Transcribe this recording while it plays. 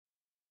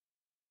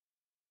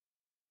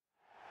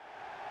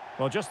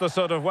Well, just the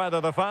sort of weather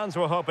the fans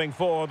were hoping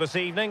for this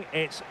evening.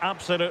 It's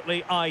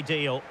absolutely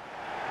ideal.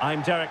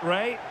 I'm Derek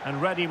Ray,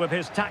 and ready with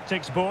his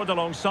tactics board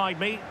alongside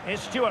me is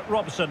Stuart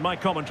Robson, my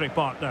commentary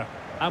partner.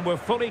 And we're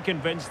fully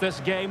convinced this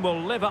game will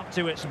live up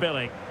to its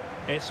billing.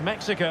 It's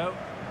Mexico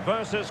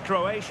versus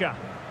Croatia.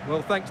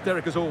 Well, thanks,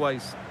 Derek, as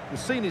always. The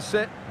scene is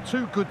set,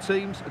 two good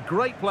teams, a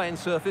great playing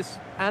surface,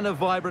 and a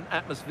vibrant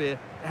atmosphere.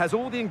 It has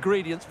all the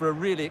ingredients for a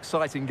really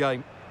exciting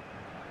game.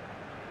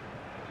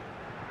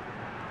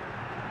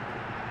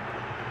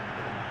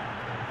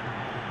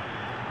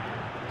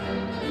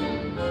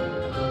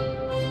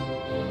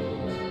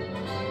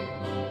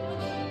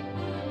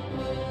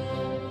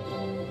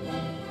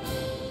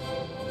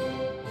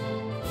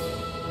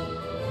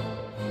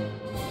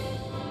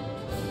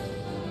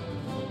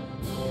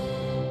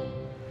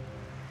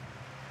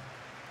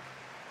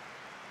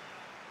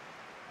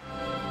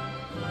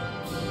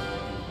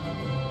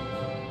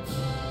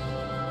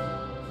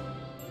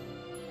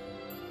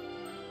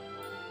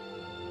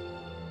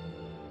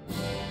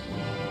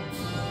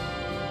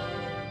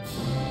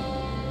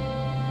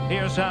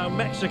 Here's how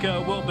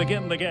Mexico will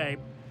begin the game.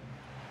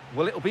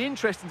 Well, it'll be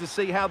interesting to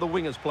see how the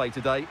wingers play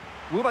today.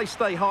 Will they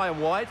stay high and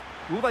wide?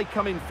 Will they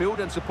come in field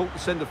and support the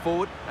centre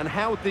forward? And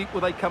how deep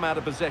will they come out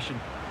of possession?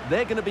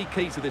 They're going to be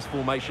key to this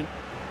formation.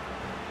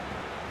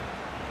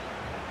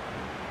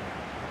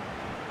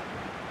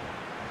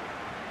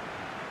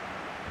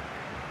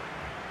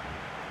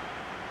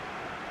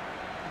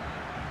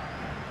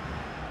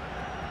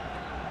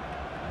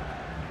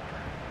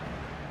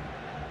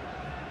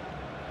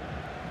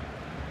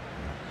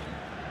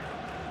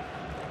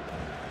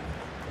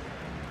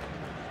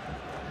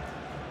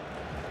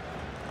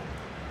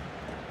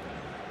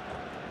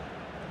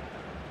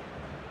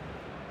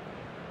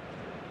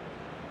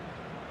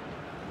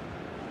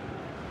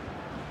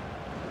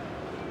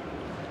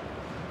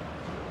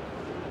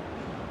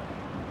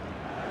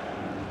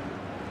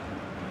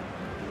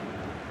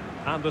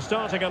 And the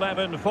starting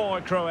 11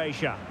 for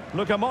Croatia.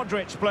 Luka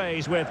Modric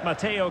plays with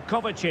Mateo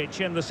Kovacic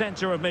in the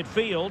centre of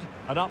midfield.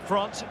 And up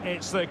front,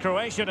 it's the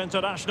Croatian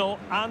international,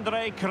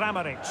 Andrej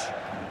Kramaric.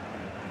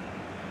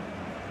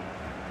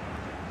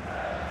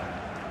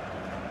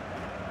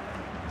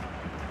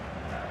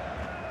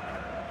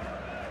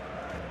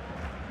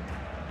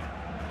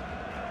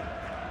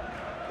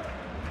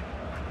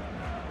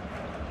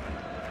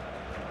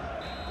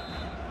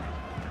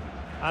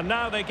 And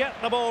now they get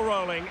the ball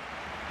rolling.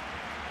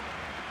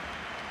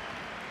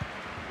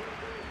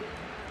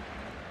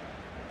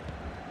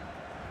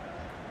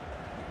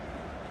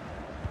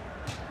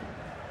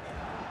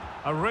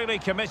 A really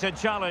committed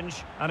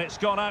challenge, and it's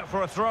gone out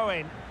for a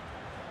throw-in.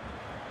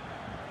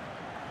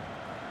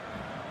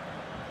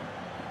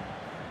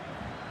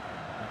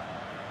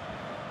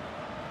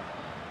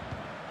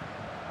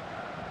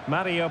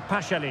 Mario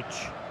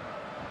Pasalic.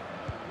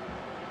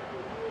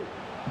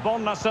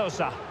 Bonna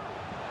Sosa.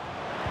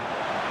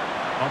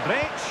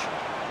 Modric.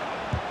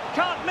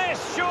 Can't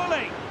miss,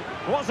 surely.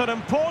 Was an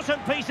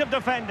important piece of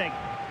defending.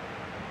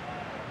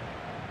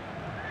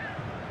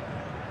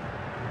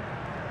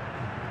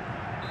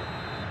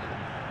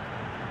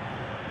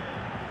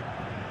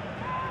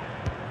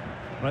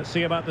 Let's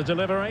see about the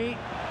delivery.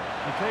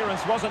 The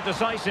clearance wasn't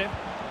decisive.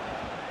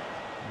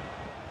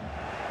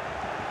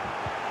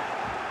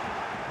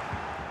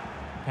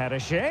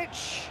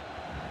 Perisic.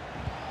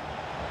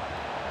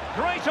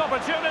 Great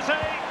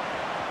opportunity.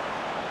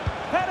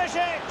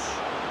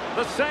 Perisic.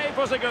 The save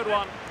was a good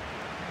one.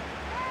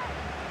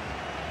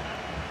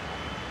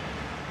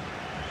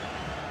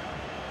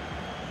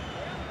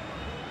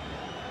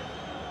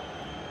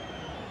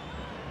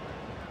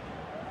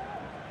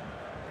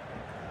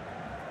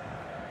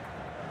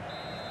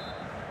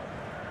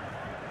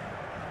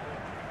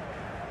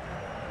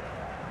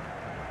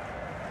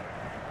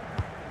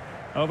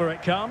 Over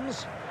it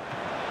comes.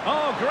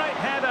 Oh, great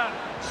header.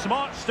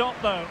 Smart stop,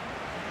 though.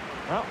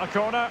 Well, a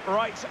corner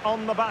right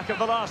on the back of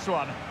the last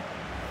one.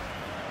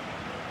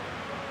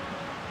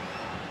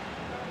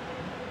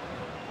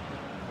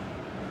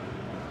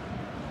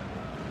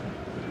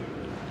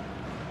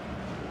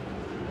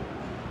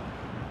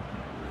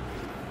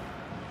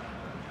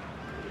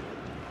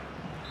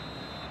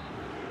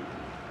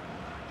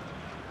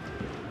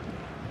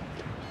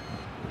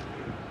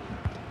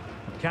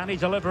 Can he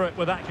deliver it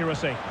with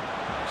accuracy?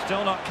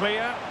 Still not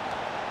clear.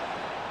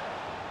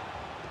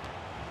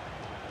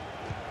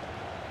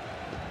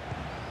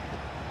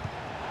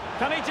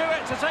 Can he do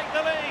it to take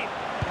the lead?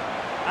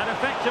 And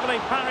effectively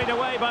parried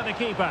away by the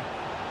keeper.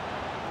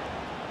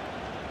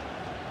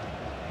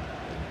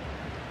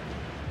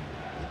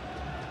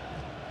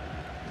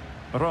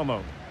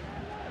 Romo.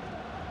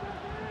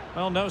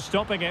 Well, no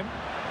stopping him.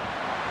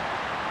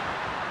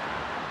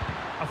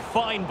 A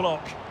fine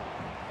block.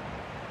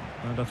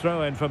 And a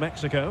throw-in for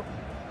Mexico.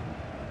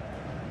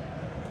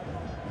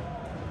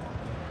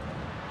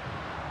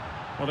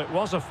 Well, it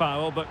was a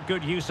foul, but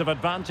good use of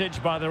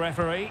advantage by the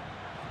referee.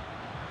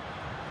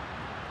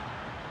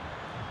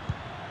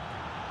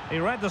 He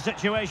read the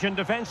situation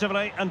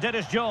defensively and did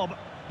his job.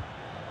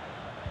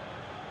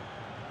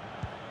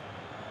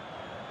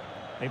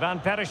 Ivan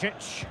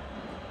Perisic.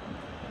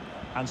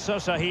 And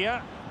Sosa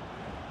here.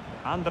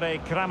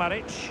 Andrej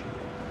Kramaric.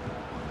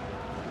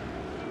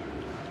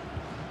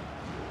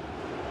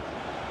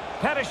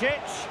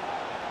 Perisic.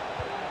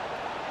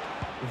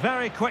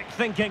 Very quick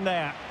thinking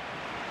there.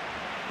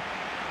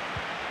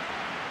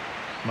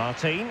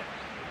 Martin.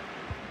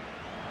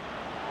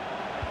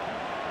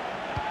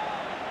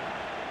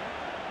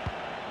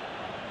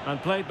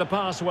 And played the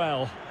pass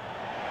well.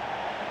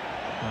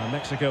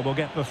 Mexico will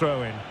get the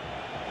throw in.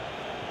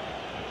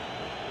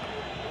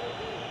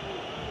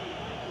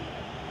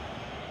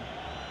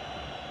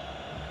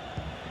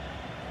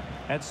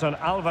 Edson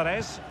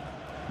Alvarez.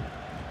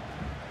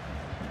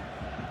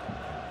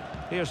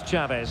 Here's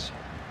Chavez.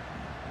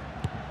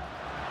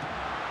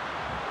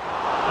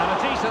 And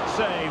a decent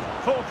save.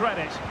 Full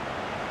credit.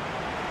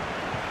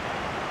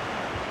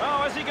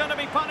 Oh, is he going to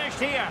be punished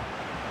here?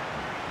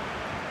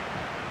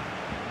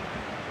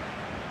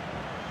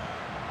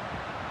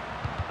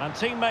 And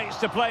teammates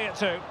to play it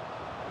to.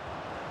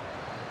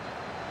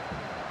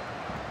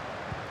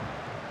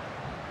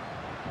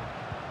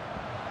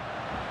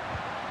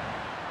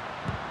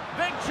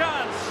 Big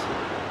chance.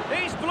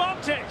 He's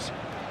blocked it.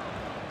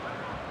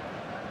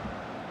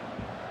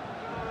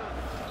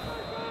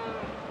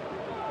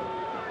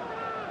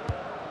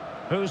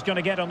 Who's going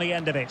to get on the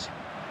end of it?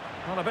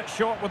 Well, a bit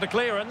short with the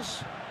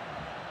clearance.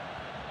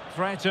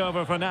 Threat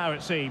over for now,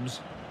 it seems.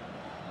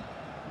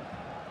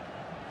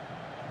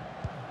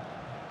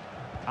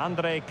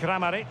 Andrej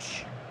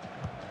Kramaric.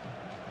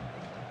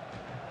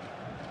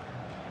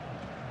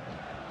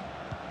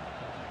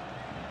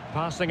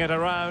 Passing it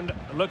around,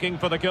 looking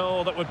for the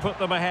goal that would put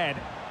them ahead.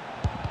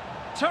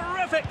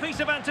 Terrific piece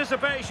of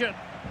anticipation.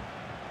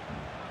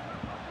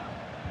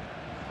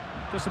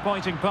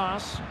 Disappointing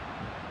pass.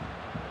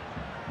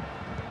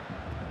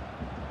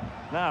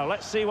 Now,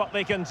 let's see what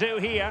they can do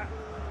here.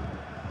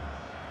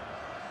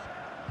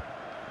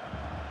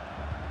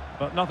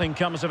 But nothing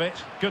comes of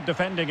it. Good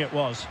defending it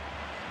was.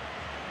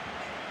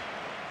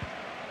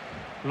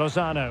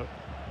 Lozano.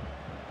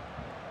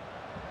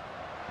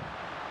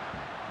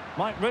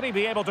 Might really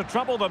be able to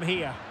trouble them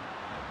here.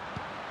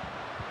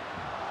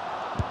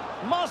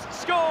 Must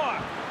score!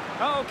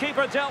 Oh,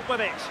 keeper dealt with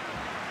it.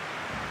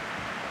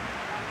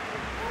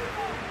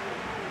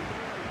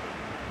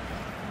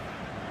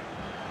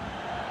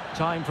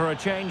 Time for a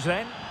change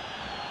then.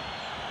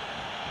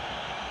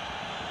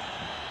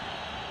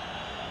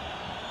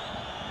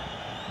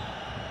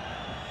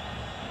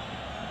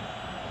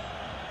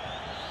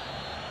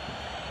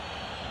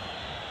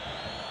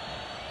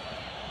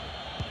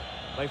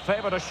 They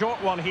favoured a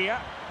short one here.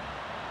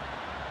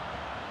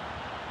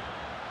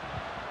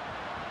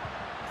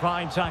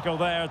 Fine tackle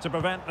there to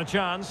prevent the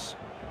chance.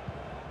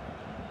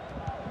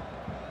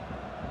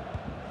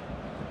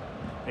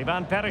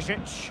 Ivan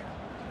Perisic.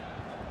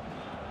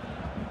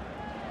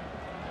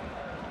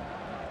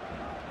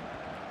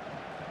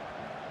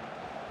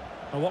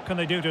 Well, what can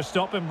they do to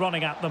stop him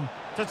running at them?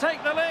 To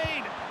take the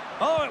lead!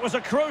 Oh, it was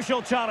a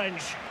crucial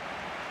challenge.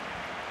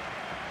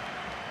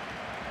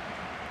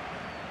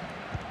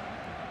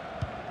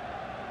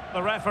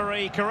 The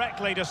referee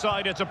correctly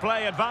decided to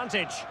play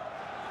advantage.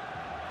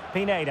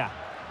 Pineda.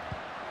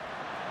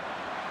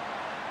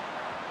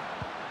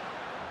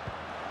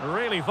 A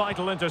really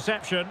vital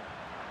interception.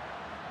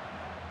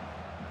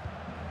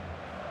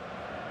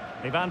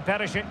 Ivan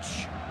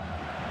Perisic.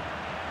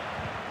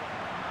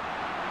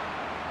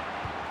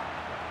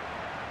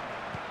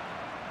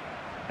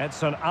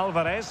 Edson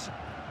Alvarez.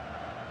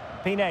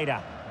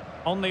 Pineda.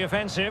 On the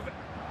offensive,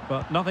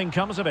 but nothing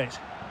comes of it.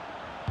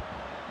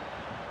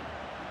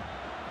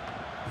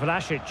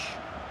 Vlasic.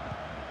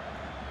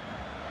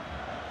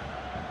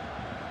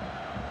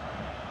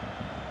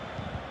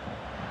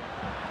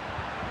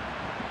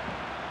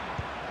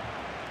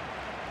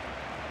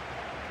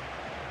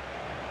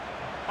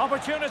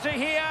 Opportunity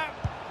here.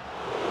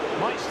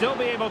 Might still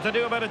be able to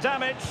do a bit of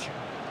damage.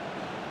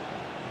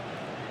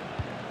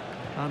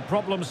 And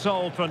problem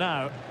solved for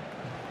now.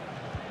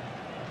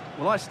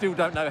 Well, I still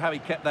don't know how he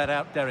kept that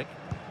out, Derek.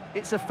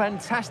 It's a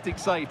fantastic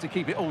save to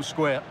keep it all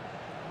square.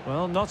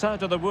 Well, not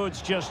out of the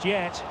woods just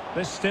yet.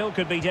 This still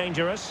could be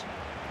dangerous.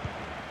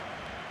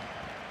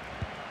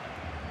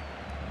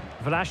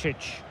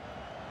 Vlasic.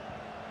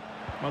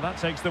 Well, that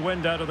takes the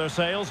wind out of their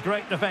sails.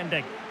 Great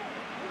defending.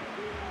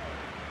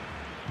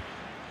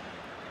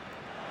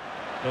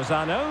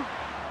 Lozano.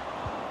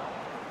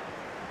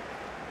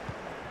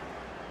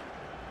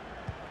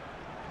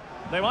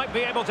 They might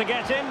be able to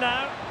get in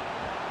now.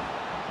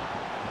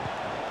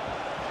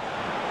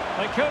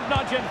 They could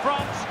nudge in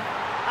front.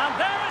 And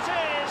there it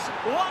is,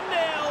 1-0.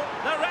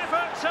 Their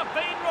efforts have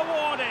been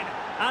rewarded.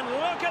 And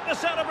look at the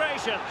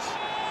celebrations.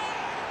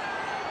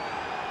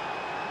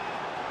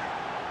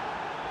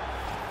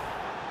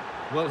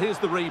 Well, here's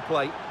the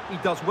replay. He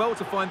does well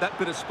to find that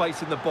bit of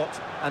space in the box,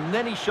 and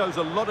then he shows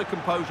a lot of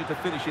composure to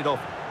finish it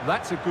off.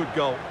 That's a good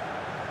goal.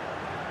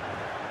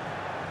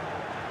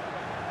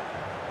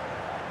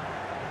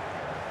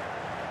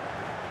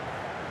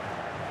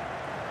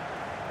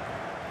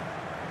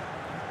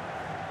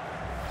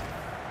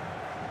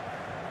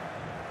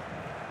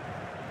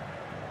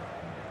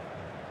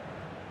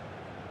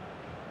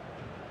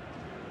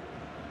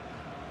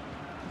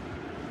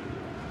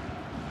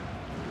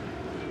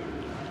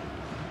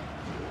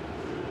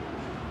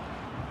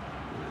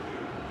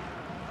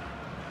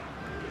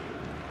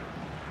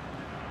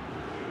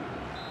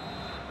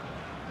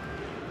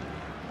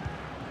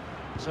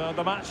 So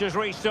the match is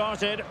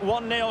restarted,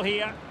 1-0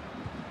 here.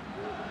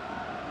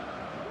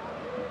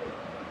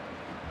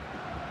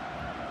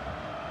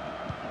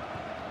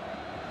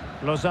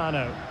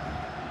 Lozano.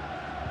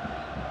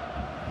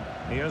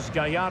 Here's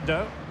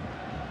Gallardo.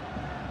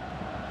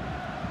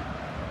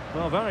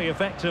 Well, very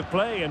effective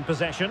play in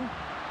possession.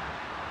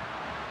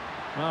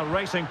 Well,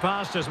 racing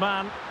past his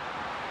man.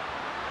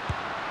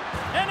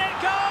 In it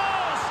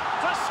goes!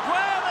 To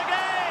square the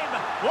game!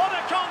 What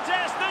a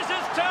contest this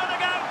is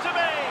turning out to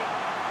be!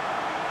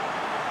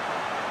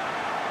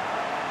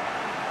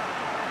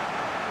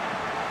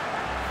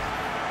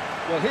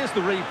 Well, here's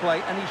the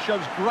replay, and he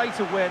shows great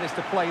awareness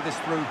to play this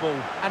through ball.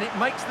 And it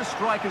makes the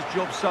striker's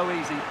job so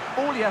easy.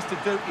 All he has to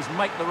do is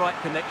make the right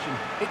connection.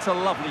 It's a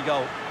lovely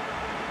goal.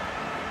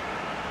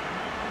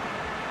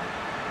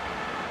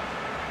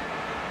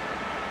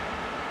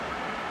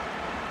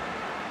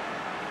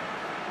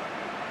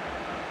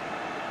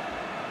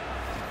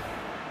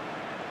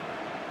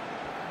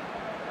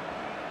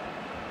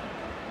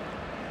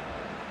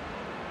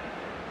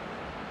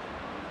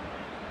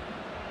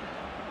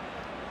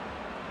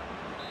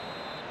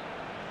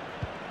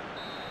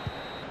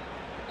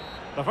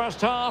 The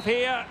first half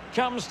here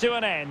comes to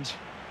an end.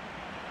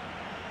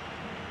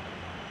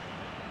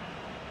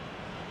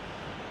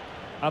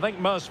 I think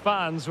most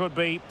fans would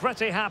be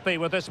pretty happy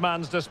with this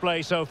man's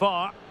display so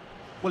far.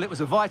 Well, it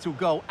was a vital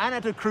goal and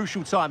at a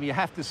crucial time, you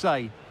have to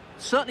say.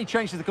 Certainly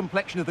changes the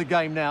complexion of the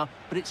game now,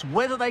 but it's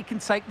whether they can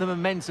take the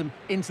momentum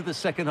into the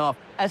second half,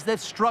 as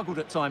they've struggled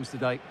at times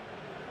today.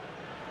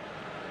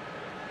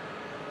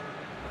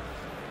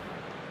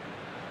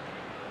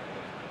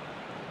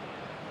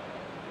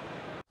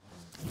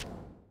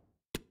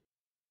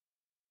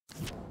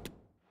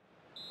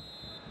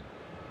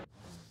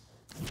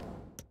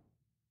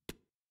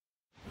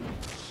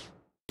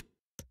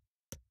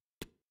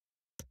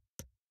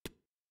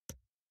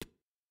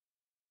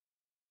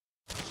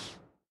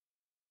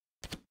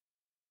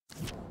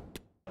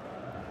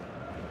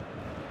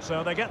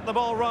 So they get the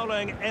ball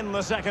rolling in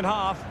the second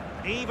half.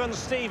 Even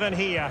Steven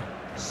here.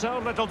 So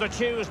little to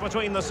choose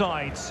between the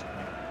sides.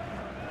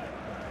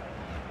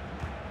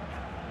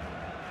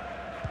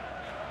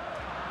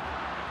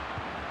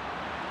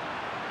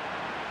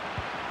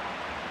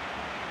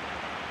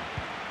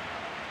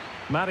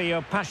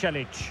 Mario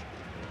Pasalic.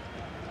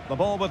 The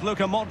ball with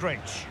Luka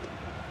Modric.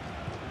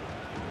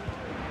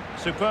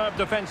 Superb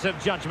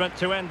defensive judgment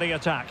to end the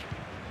attack.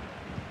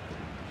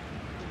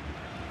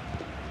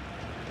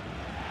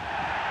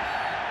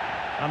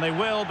 And they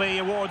will be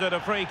awarded a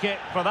free kick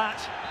for that.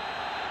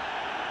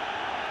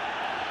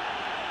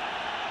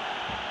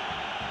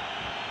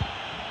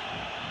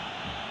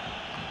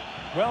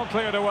 Well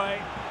cleared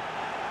away.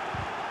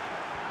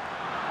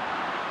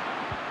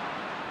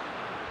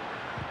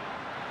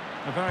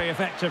 A very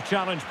effective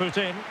challenge put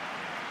in.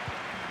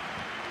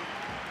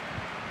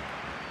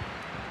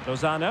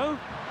 Lozano.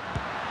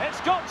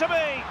 It's got to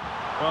be!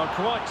 Well,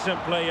 quite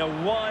simply a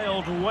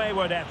wild,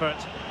 wayward effort.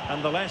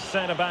 And the less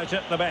said about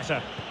it, the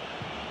better.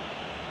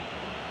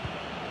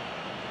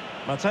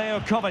 Mateo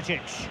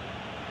Kovacic.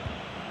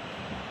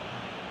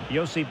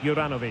 Josip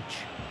Juranovic.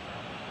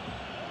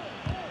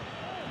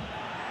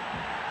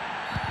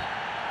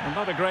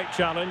 Not a great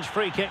challenge,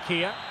 free kick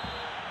here.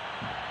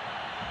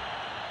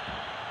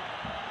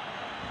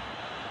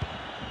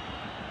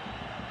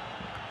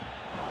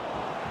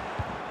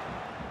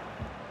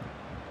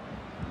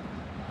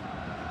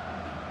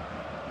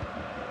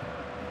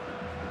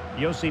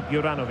 Josip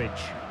Juranovic.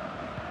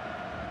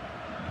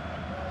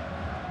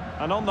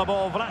 And on the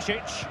ball,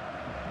 Vlasic.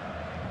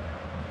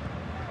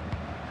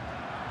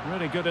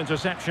 Really good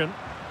interception.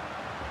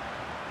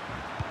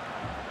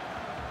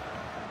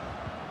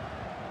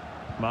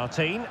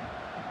 Martin.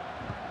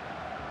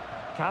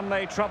 Can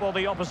they trouble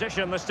the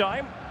opposition this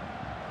time?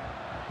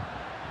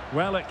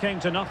 Well, it came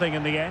to nothing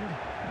in the end.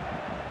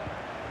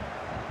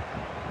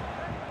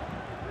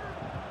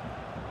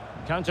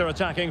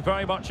 Counter-attacking,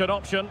 very much an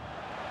option.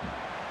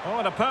 Oh,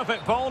 and a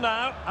perfect ball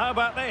now. How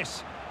about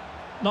this?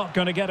 Not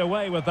going to get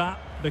away with that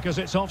because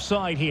it's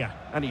offside here.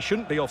 And he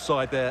shouldn't be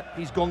offside there.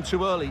 He's gone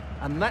too early,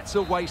 and that's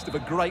a waste of a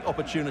great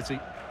opportunity.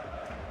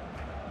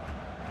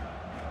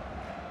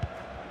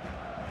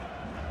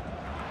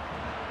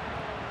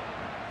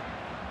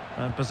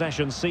 And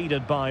possession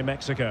ceded by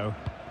Mexico.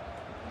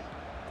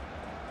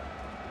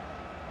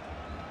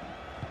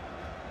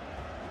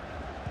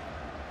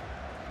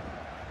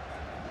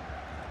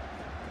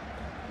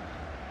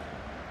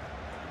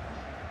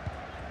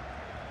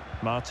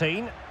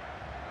 Martin.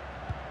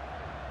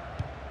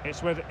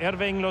 It's with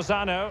Irving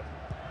Lozano.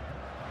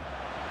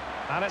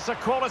 And it's a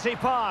quality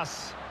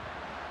pass.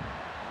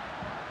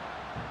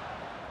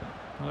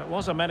 Well, it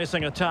was a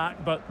menacing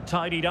attack, but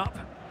tidied up.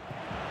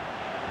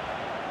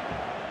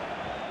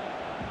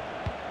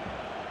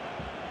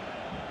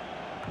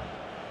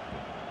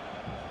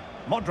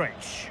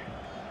 Modric.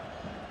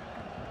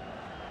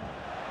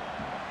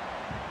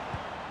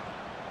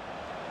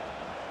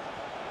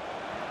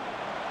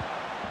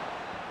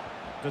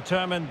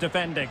 Determined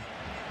defending.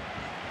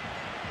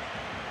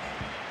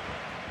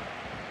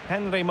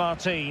 Henry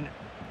Martin.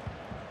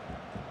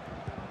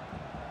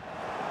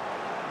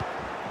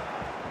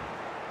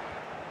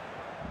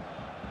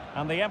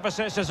 And the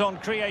emphasis is on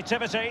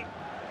creativity.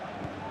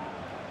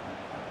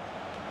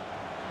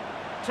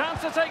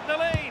 Chance to take the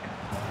lead.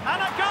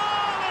 And a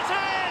goal it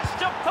is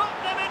to put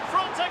them in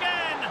front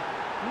again.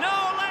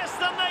 No less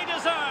than they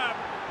deserve.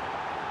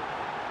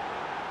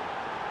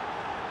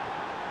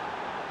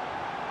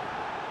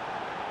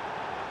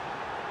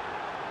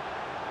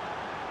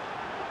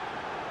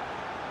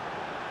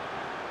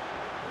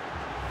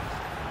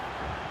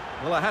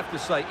 Well, I have to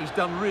say, he's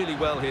done really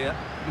well here.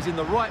 He's in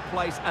the right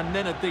place and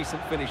then a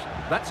decent finish.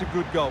 That's a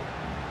good goal.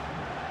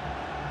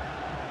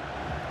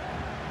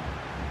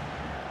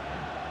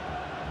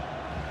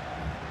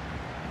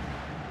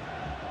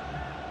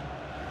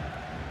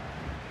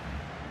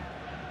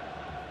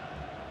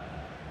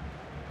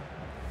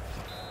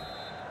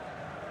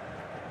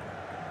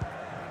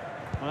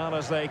 Well,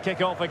 as they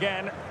kick off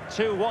again,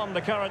 2-1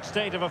 the current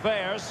state of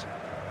affairs.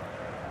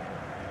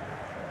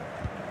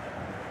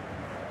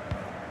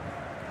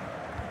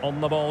 On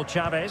the ball,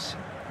 Chavez.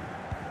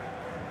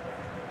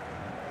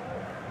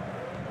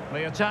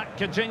 The attack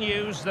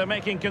continues. They're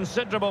making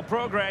considerable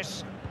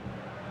progress,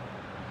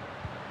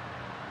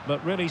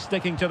 but really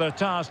sticking to their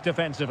task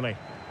defensively.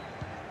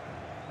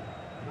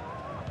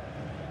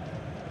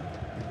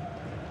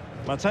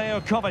 Mateo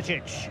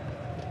Kovacic.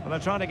 Well, they're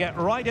trying to get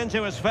right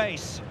into his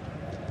face.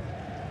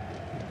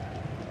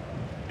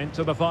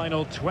 Into the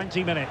final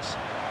 20 minutes.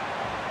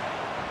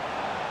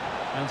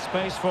 And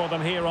space for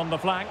them here on the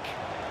flank.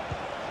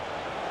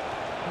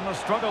 And they'll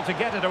struggle to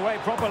get it away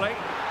properly.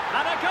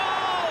 And a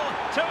goal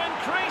to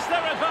increase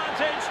their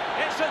advantage.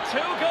 It's a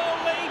 2-goal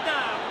lead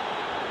now.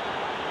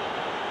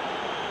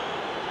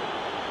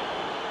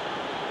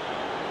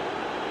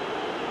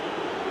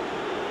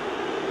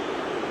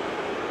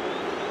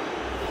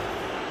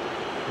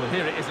 Well,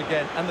 here it is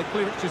again, and the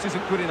clearance just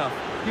isn't good enough.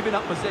 Giving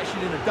up possession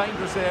in a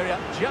dangerous area,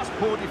 just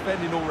poor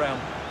defending all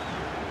round.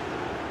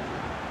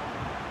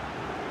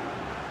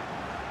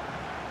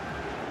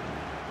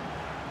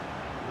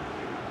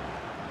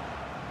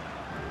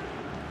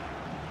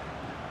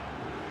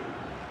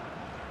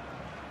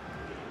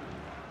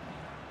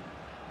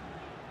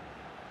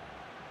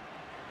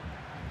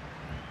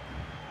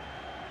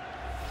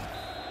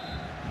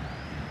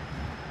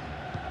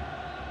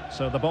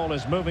 So the ball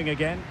is moving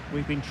again.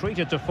 We've been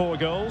treated to 4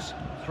 goals.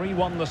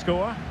 3-1 the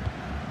score.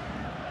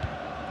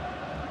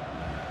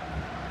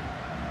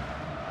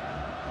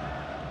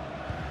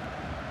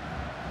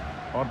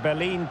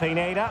 Orbelin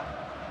Pineda.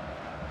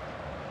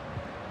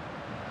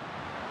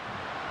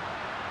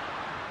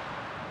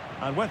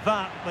 And with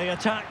that, the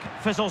attack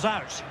fizzles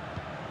out.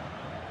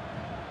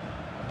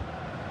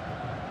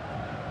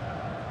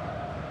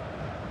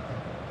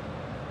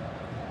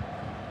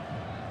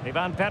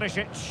 Ivan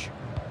Perisic.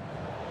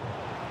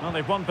 Well,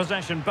 they've won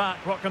possession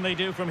back. What can they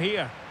do from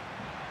here?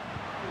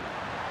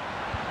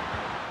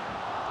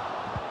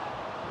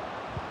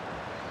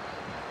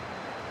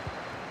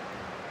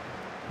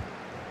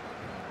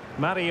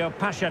 Mario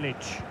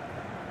Pasalic.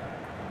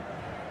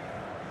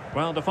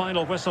 Well, the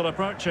final whistle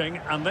approaching,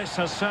 and this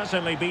has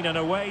certainly been an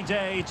away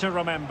day to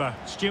remember.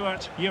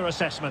 Stuart, your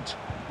assessment?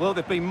 Well,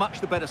 they've been much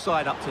the better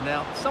side up to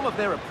now. Some of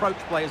their approach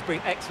play has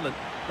been excellent.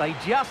 They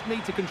just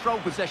need to control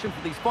possession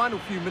for these final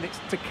few minutes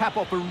to cap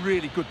off a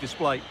really good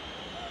display.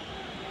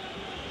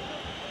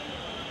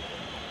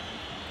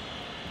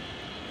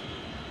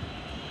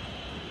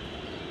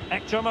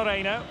 Hector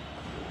Moreno.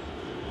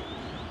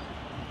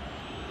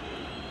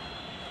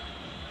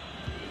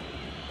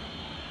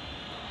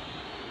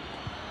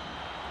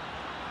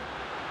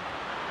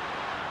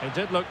 It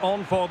did look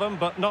on for them,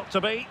 but not to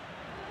be.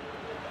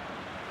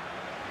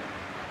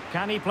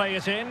 Can he play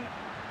it in?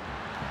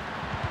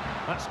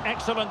 That's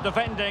excellent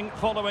defending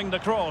following the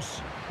cross.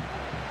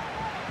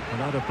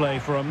 And out of play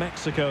for a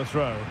Mexico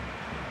throw.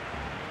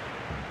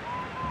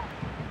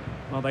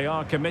 Well, they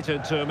are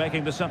committed to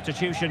making the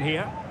substitution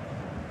here.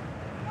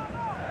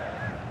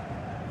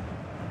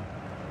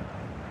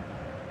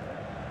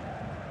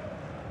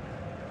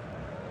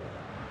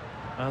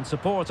 And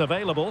support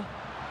available.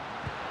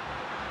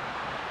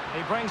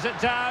 He brings it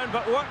down,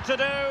 but work to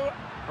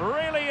do.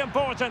 Really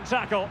important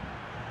tackle.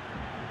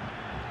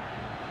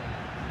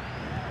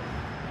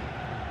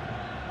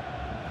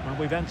 Well,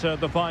 we've entered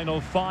the final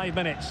 5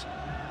 minutes.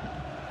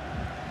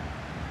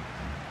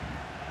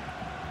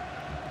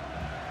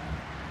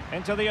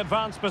 Into the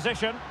advanced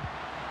position.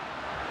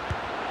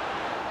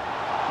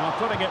 Well,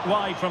 putting it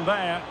wide from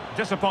there,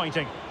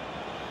 disappointing.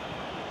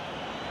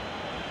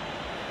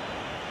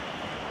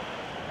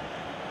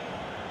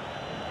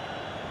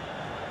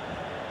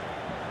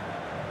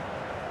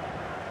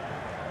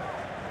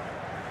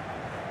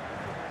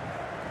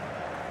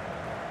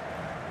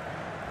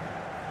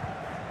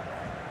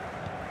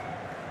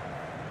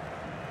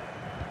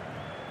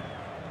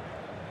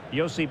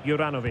 Josip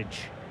Juranovic.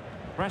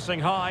 Pressing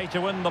high to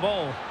win the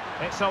ball.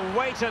 It's a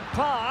weighted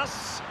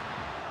pass.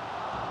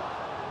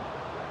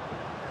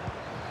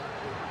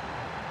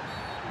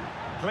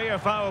 Clear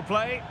foul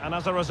play, and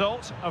as a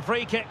result, a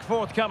free kick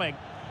forthcoming.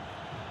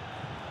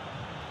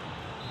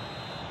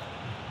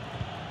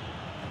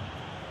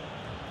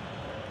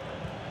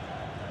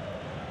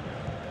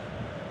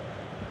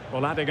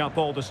 Well, adding up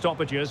all the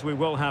stoppages, we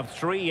will have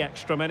 3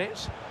 extra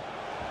minutes.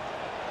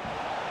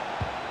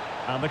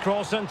 And the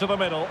cross into the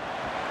middle.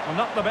 Well,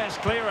 not the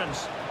best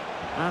clearance.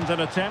 And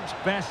an attempt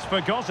best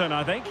forgotten,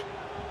 I think.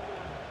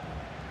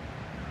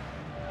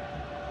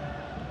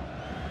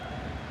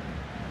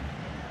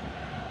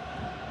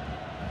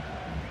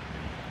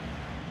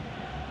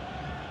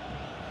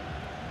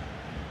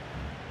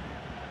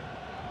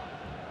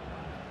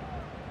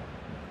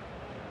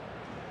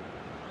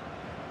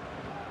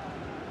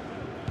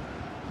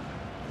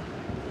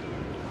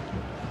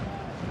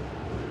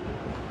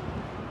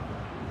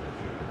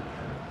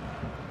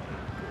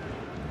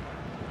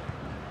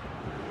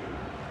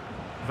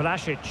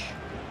 Vlasic.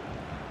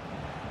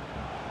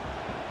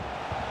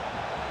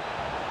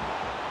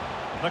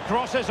 The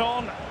cross is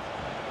on.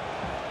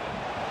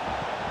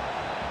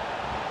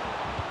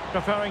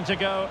 Preferring to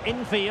go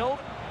infield.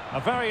 A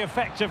very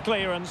effective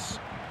clearance.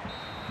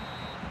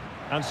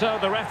 And so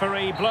the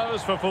referee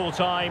blows for full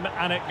time,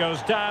 and it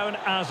goes down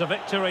as a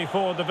victory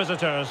for the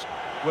visitors.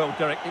 Well,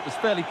 Derek, it was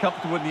fairly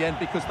comfortable in the end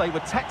because they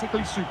were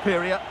tactically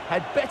superior,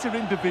 had better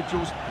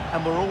individuals,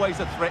 and were always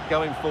a threat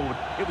going forward.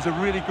 It was a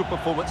really good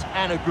performance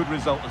and a good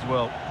result as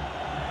well.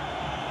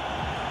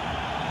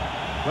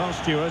 Well,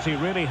 Stuart, he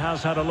really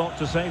has had a lot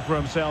to say for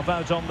himself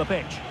out on the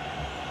pitch.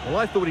 Well,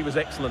 I thought he was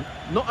excellent.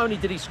 Not only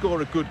did he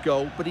score a good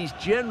goal, but his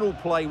general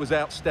play was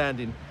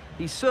outstanding.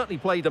 He certainly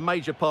played a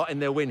major part in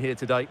their win here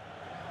today.